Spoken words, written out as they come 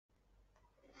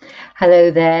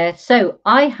Hello there. So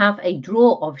I have a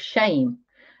drawer of shame.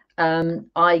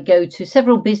 I go to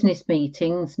several business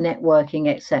meetings, networking,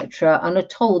 etc., and are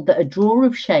told that a drawer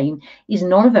of shame is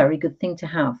not a very good thing to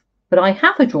have. But I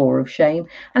have a drawer of shame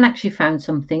and actually found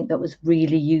something that was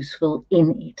really useful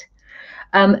in it.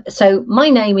 So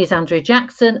my name is Andrea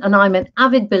Jackson, and I'm an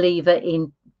avid believer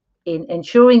in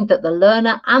ensuring that the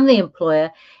learner and the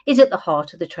employer is at the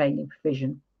heart of the training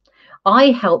provision.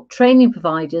 I help training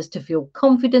providers to feel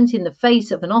confident in the face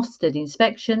of an Ofsted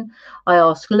inspection. I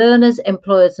ask learners,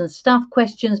 employers and staff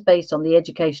questions based on the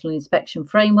educational inspection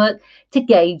framework to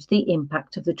gauge the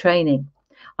impact of the training.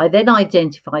 I then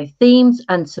identify themes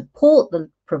and support the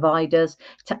providers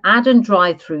to add and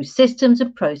drive through systems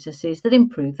and processes that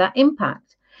improve that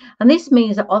impact. And this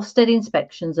means that Ofsted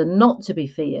inspections are not to be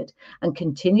feared and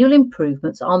continual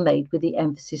improvements are made with the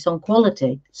emphasis on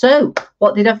quality. So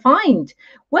what did I find?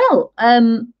 Well,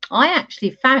 I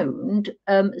actually found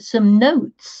some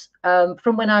notes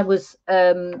from when I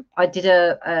did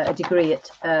a degree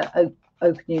at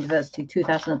Open University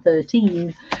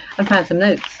 2013 and found some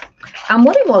notes. And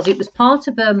what it was part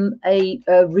of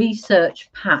a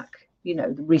research pack,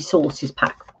 the resources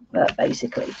pack,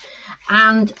 basically.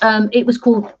 And it was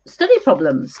called Study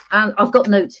Problems. And I've got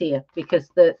notes here because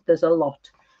there's a lot.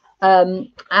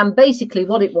 And basically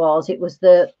what it was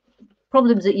the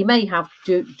problems that you may have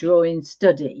during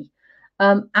study.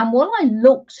 And while I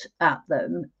looked at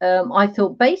them, I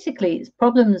thought basically it's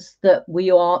problems that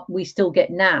we still get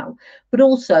now, but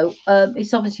also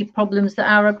it's obviously problems that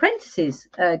our apprentices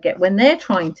get when they're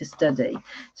trying to study.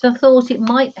 So I thought it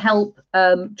might help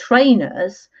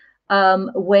trainers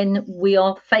when we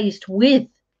are faced with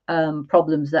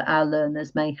problems that our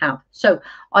learners may have. So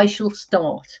I shall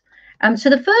start. So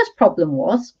the first problem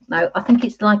was, now I think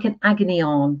it's like an agony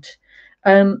aunt.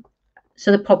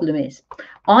 So the problem is,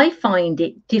 I find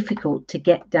it difficult to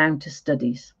get down to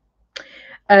studies.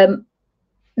 Now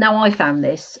I found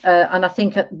this, and I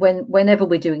think whenever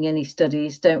we're doing any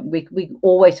studies, we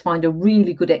always find a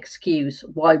really good excuse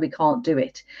why we can't do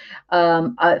it.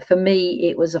 For me,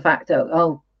 it was the fact that,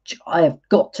 oh, I have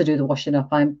got to do the washing up.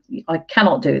 I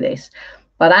cannot do this.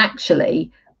 But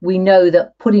actually, we know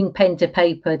that putting pen to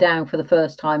paper down for the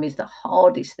first time is the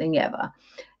hardest thing ever.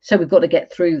 So we've got to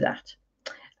get through that.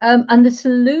 And the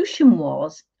solution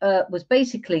was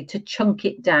basically to chunk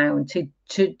it down, to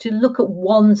look at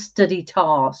one study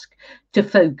task to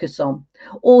focus on,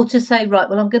 or to say, right,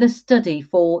 well, I'm going to study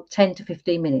for 10 to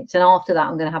 15 minutes, and after that,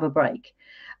 I'm going to have a break.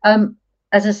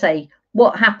 As I say,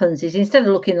 what happens is instead of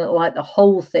looking at like the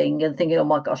whole thing and thinking, oh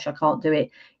my gosh, I can't do it,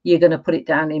 you're going to put it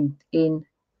down in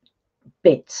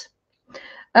bits.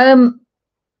 You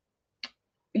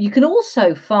can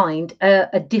also find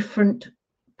a different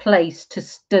place to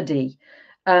study.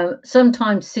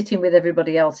 Sometimes sitting with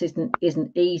everybody else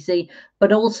isn't easy,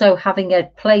 but also having a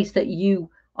place that you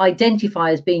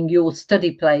identify as being your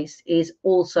study place is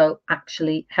also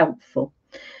actually helpful.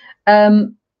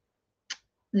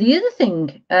 The other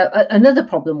thing, another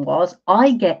problem was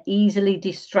I get easily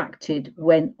distracted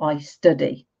when I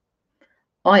study.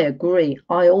 I agree.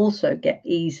 I also get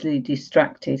easily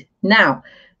distracted. Now,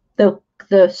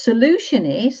 the solution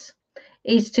is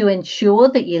to ensure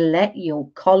that you let your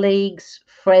colleagues,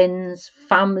 friends,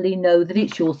 family know that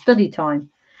it's your study time,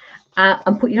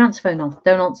 and put your answer phone on.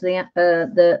 Don't answer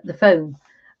the phone,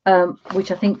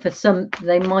 which I think for some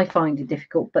they might find it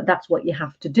difficult, but that's what you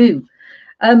have to do.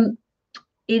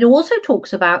 It also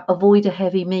talks about avoid a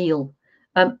heavy meal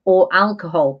or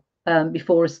alcohol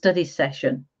before a study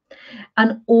session,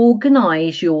 and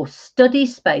organise your study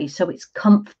space so it's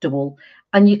comfortable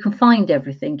and you can find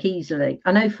everything easily.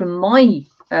 I know from my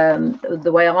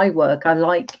the way I work, I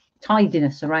like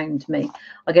tidiness around me.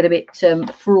 I get a bit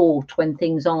fraught when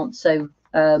things aren't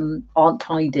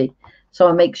tidy. So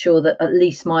I make sure that at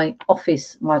least my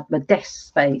office, my desk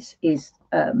space is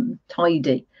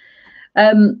tidy.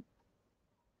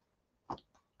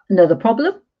 Another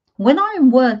problem, when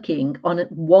I'm working on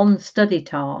one study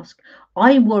task,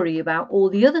 I worry about all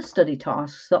the other study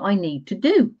tasks that I need to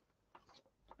do.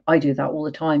 I do that all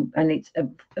the time, and it's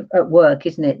at work,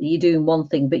 isn't it? You're doing one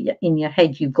thing, but in your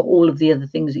head, you've got all of the other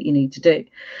things that you need to do.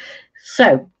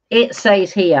 So it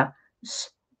says here,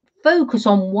 focus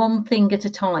on one thing at a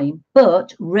time,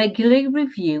 but regularly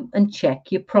review and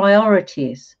check your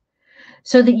priorities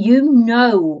so that you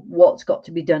know what's got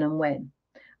to be done and when.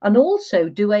 And also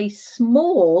do a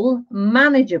small,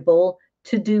 manageable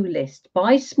to-do list.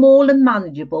 By small and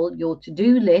manageable, your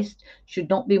to-do list should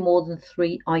not be more than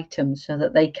 3 items so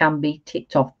that they can be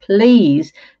ticked off.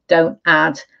 Please don't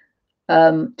add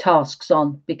tasks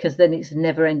on, because then it's a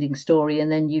never-ending story,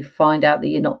 and then you find out that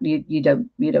you don't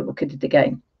look at it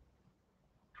again.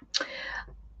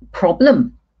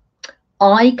 Problem.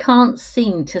 I can't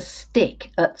seem to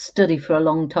stick at study for a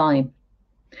long time.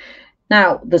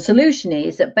 Now, the solution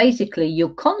is that basically your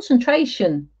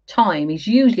concentration time is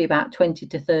usually about 20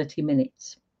 to 30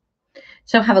 minutes.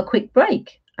 So have a quick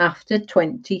break after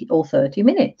 20 or 30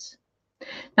 minutes.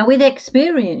 Now, with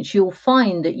experience, you'll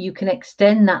find that you can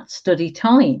extend that study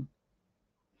time.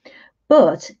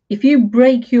 But if you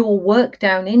break your work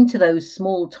down into those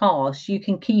small tasks, you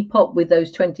can keep up with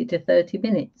those 20 to 30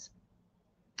 minutes.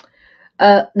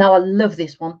 Now, I love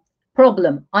this one.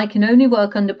 Problem. I can only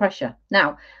work under pressure.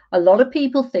 Now, a lot of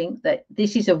people think that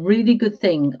this is a really good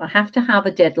thing. I have to have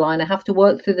a deadline. I have to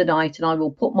work through the night and I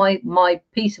will put my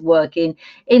piece of work in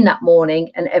that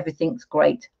morning and everything's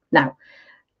great. Now,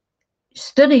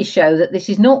 studies show that this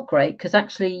is not great because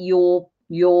actually your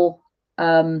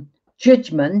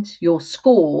judgment, your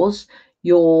scores,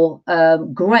 your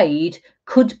grade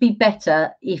could be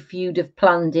better if you'd have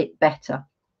planned it better.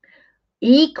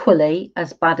 Equally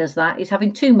as bad as that is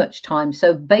having too much time.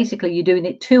 So basically you're doing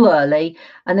it too early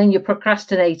and then you're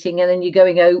procrastinating and then you're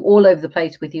going all over the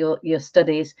place with your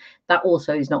studies. That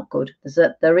also is not good.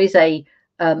 There is a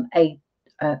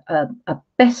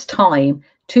best time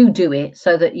to do it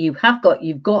so that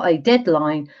you've got a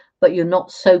deadline, but you're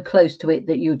not so close to it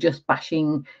that you're just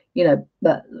bashing,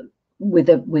 with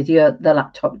the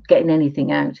laptop, getting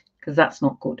anything out, because that's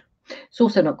not good. It's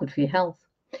also not good for your health.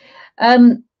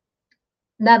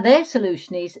 Now, their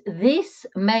solution is this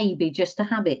may be just a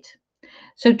habit.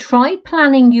 So try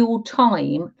planning your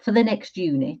time for the next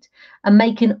unit and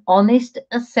make an honest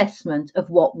assessment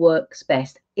of what works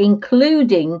best,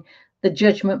 including the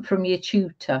judgment from your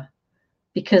tutor,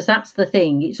 because that's the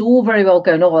thing. It's all very well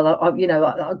going,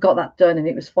 I got that done and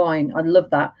it was fine. I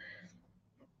love that.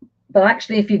 But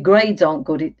actually, if your grades aren't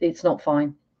good, it's not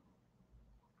fine.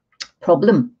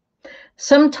 Problem.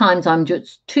 Sometimes I'm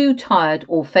just too tired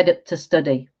or fed up to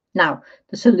study. Now,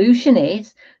 the solution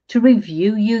is to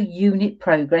review your unit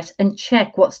progress and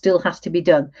check what still has to be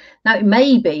done. Now, it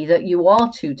may be that you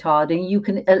are too tired and you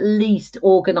can at least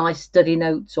organise study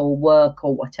notes or work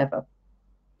or whatever.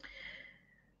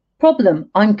 Problem,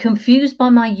 I'm confused by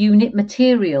my unit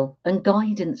material and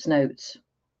guidance notes.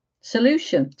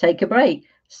 Solution, take a break.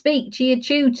 Speak to your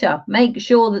tutor. Make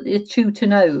sure that your tutor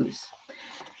knows.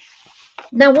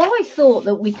 Now, what I thought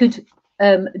that we could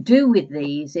do with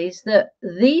these is that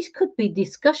these could be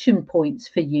discussion points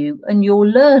for you and your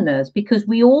learners, because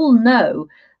we all know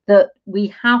that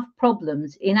we have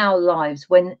problems in our lives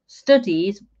when study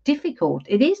is difficult.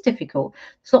 It is difficult.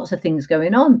 There's lots of things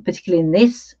going on, particularly in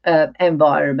this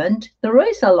environment. There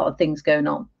is a lot of things going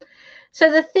on. So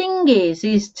the thing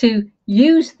is to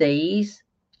use these.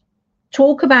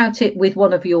 Talk about it with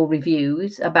one of your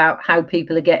reviews about how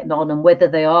people are getting on and whether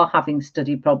they are having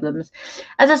study problems.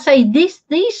 As I say, these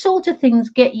sort of things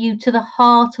get you to the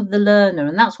heart of the learner,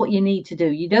 and that's what you need to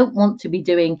do. You don't want to be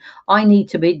doing, I need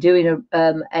to be doing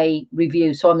a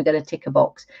review, so I'm going to tick a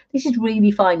box. This is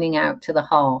really finding out to the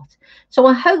heart. So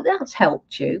I hope that's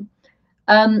helped you.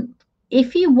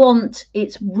 If you want,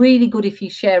 it's really good if you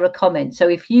share a comment. So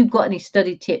if you've got any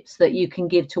study tips that you can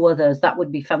give to others, that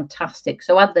would be fantastic.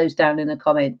 So add those down in the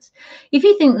comments. If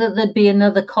you think that there'd be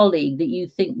another colleague that you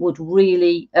think would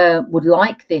really would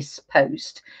like this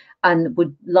post and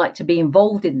would like to be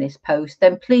involved in this post,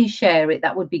 then please share it.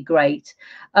 That would be great.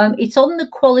 It's on the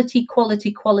Quality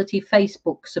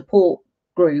Facebook support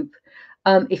group.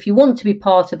 If you want to be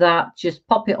part of that, just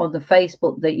pop it on the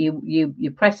Facebook that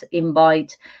you press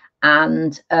invite,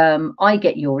 and I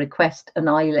get your request and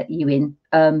I let you in,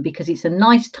 because it's a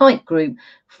nice tight group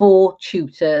for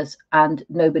tutors and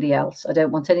nobody else. I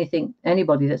don't want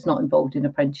anybody that's not involved in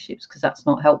apprenticeships, because that's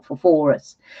not helpful for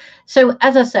us. So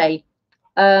as I say,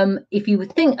 if you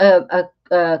would think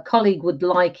a colleague would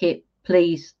like it,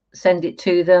 please send it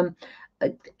to them.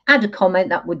 Add a comment,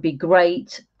 that would be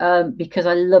great, because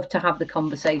I love to have the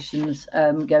conversations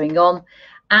going on.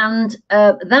 And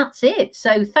that's it.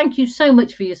 So thank you so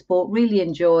much for your support. Really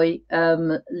enjoy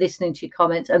listening to your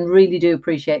comments and really do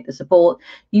appreciate the support.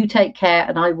 You take care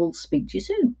and I will speak to you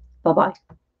soon. Bye-bye.